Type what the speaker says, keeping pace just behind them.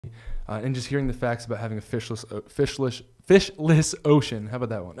and just hearing the facts about having a fishless ocean. How about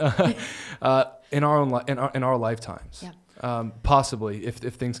that one? In our lifetimes. Yeah. Possibly, if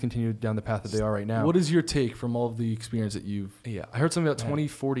things continue down the path that they are right now. What is your take from all of the experience that you've? Yeah, I heard something about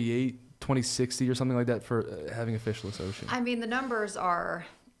 2048, 2060 or something like that for having a fishless ocean. I mean, the numbers are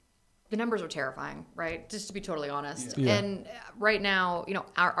terrifying, right? Just to be totally honest. Yeah. And right now, you know,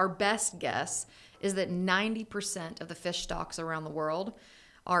 our best guess is that 90% of the fish stocks around the world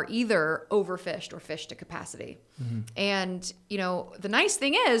are either overfished or fished to capacity. And, you know, the nice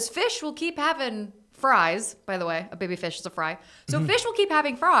thing is fish will keep having fries. By the way, a baby fish is a fry. So fish will keep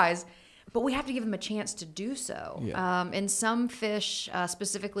having fries, but we have to give them a chance to do so. Yeah. And some fish,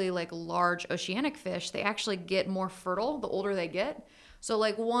 specifically like large oceanic fish, they actually get more fertile the older they get. So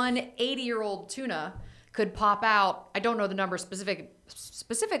like one 80-year-old tuna could pop out, I don't know the number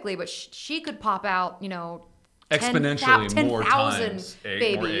specifically, but she could pop out, you know, exponentially more 10,000 times more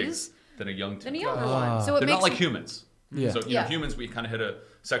babies eggs than a young than a tuna. younger one. So it They're makes not like humans. Yeah. So you know, Yeah. humans, we kind of hit a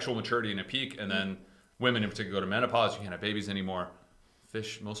sexual maturity and a peak, and then women in particular go to menopause. You can't have babies anymore.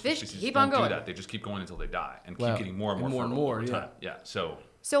 Most fish species keep don't on going. do that. They just keep going until they die and Wow. keep getting more and more And more and fertile more, over yeah. time. Yeah. So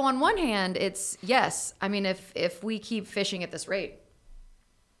So on one hand, it's yes. I mean, if we keep fishing at this rate,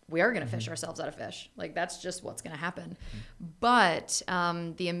 we are going to fish ourselves out of fish. Like that's just what's going to happen. But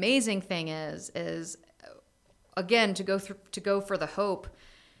the amazing thing is again to go for the hope.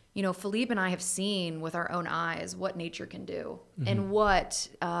 You know, Philippe and I have seen with our own eyes what nature can do and what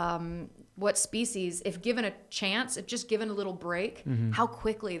species, if given a chance, if just given a little break, how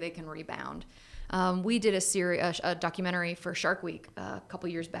quickly they can rebound. We did a documentary for Shark Week a couple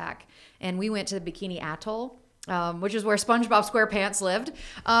years back, and we went to the Bikini Atoll, which is where SpongeBob SquarePants lived.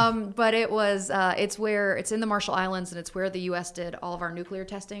 But it's in the Marshall Islands, and it's where the U.S. did all of our nuclear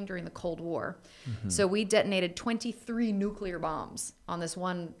testing during the Cold War. So we detonated 23 nuclear bombs on this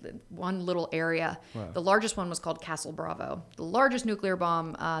one little area. Wow. The largest one was called Castle Bravo, the largest nuclear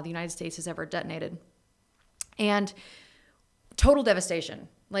bomb the United States has ever detonated. And total devastation.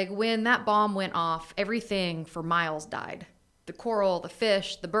 Like when that bomb went off, everything for miles died. The coral, the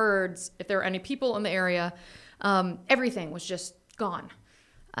fish, the birds, if there were any people in the area, everything was just gone.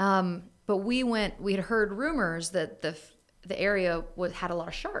 But we had heard rumors that the area had a lot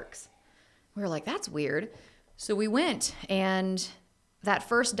of sharks. We were like, that's weird. So we went, and that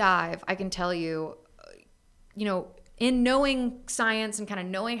first dive, I can tell you, you know, in knowing science and kind of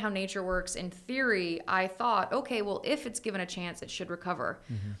knowing how nature works, in theory, I thought, okay, well, if it's given a chance, it should recover.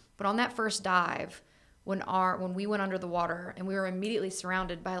 But on that first dive, when we went under the water and we were immediately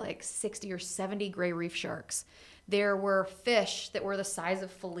surrounded by like 60 or 70 gray reef sharks, there were fish that were the size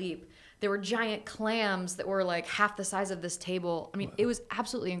of Philippe. There were giant clams that were like half the size of this table. I mean, it was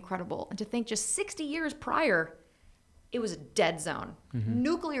absolutely incredible. And to think just 60 years prior, it was a dead zone.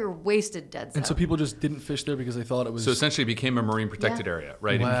 Nuclear wasted dead zone. And so people just didn't fish there because they thought it was. So essentially, it became a marine protected Yeah. area,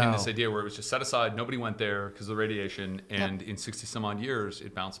 right? It Wow. became this idea where it was just set aside. Nobody went there because of the radiation, and in 60 some odd years,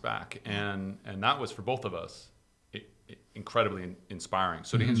 it bounced back, and that was for both of us incredibly inspiring.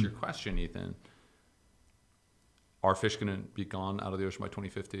 So to answer your question, Ethan, are fish going to be gone out of the ocean by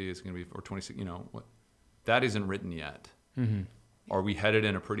 2050? Is it going to be or 26? You know what? That isn't written yet. Are we headed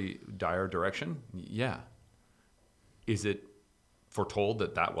in a pretty dire direction? Yeah. Is it foretold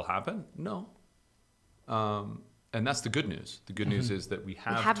that will happen? No. And that's the good news. The good news is that we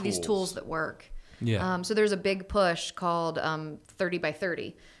have these tools that work. Yeah. So there's a big push called 30 by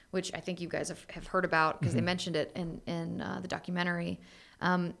 30, which I think you guys have heard about because they mentioned it in the documentary.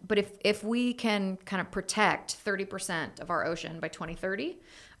 But if we can kind of protect 30% of our ocean by 2030,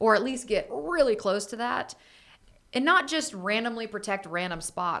 or at least get really close to that, and not just randomly protect random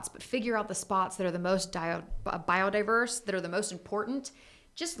spots, but figure out the spots that are the most biodiverse, that are the most important,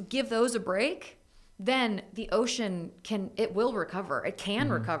 just give those a break, then the ocean will recover. It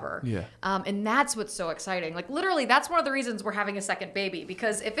can recover. Yeah. And that's what's so exciting. Like literally, that's one of the reasons we're having a second baby,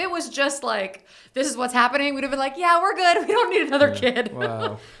 because if it was just like, this is what's happening, we'd have been like, yeah, we're good. We don't need another kid.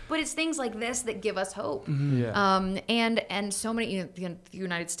 Wow. But it's things like this that give us hope. Yeah. And so many, the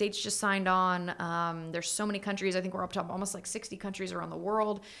United States just signed on. There's so many countries. I think we're up to almost like 60 countries around the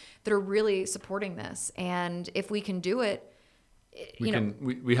world that are really supporting this. And if we can do it,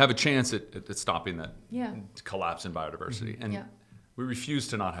 we have a chance at stopping that Yeah. collapse in biodiversity, and Yeah. we refuse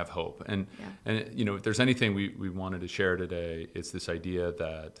to not have hope. And Yeah. and you know, if there's anything we wanted to share today, it's this idea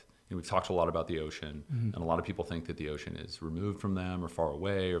that we've talked a lot about the ocean, and a lot of people think that the ocean is removed from them or far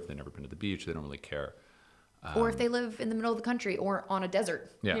away, or if they've never been to the beach, they don't really care. or if they live in the middle of the country or on a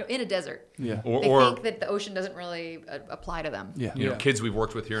desert, Yeah. in a desert. Yeah. They Or think that the ocean doesn't really apply to them. Yeah. you know, kids we've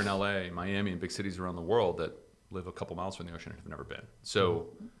worked with here in LA, Miami, and big cities around the world that live a couple miles from the ocean and have never been. So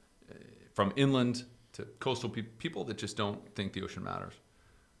from inland to coastal people that just don't think the ocean matters.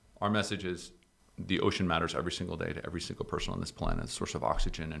 Our message is the ocean matters every single day to every single person on this planet. It's a source of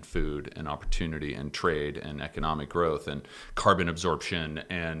oxygen and food and opportunity and trade and economic growth and carbon absorption.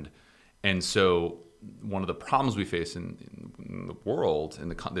 And so one of the problems we face in the world,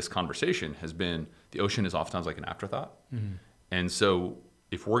 in this conversation, has been the ocean is oftentimes like an afterthought. Mm-hmm. And so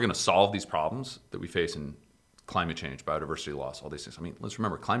if we're going to solve these problems that we face in climate change, biodiversity loss, all these things. I mean, let's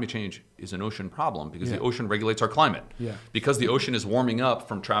remember, climate change is an ocean problem because the ocean regulates our climate. Yeah. Because the ocean is warming up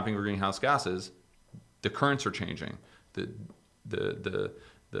from trapping greenhouse gases, the currents are changing. The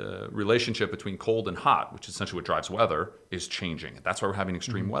relationship between cold and hot, which is essentially what drives weather, is changing. That's why we're having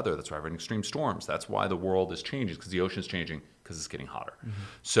extreme weather. That's why we're having extreme storms. That's why the world is changing, because the ocean is changing because it's getting hotter.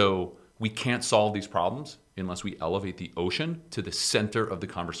 So we can't solve these problems unless we elevate the ocean to the center of the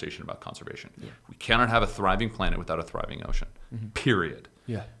conversation about conservation. Yeah. We cannot have a thriving planet without a thriving ocean, period.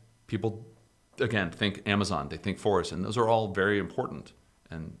 Yeah. People, again, think Amazon, they think forest, and those are all very important,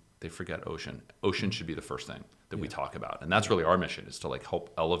 and they forget ocean. Ocean should be the first thing that we talk about. And that's really our mission, is to like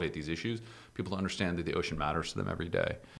help elevate these issues, people to understand that the ocean matters to them every day.